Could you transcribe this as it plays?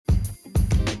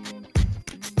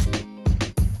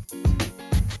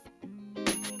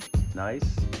nice,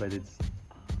 but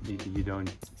you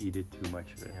don't eat it too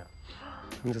much of it. Yeah.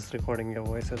 I'm just recording your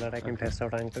voice so that I can test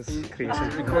out Anku's creation.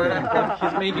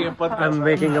 He's making a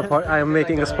podcast. I'm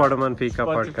making a Spodaman Pika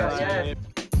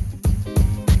podcast.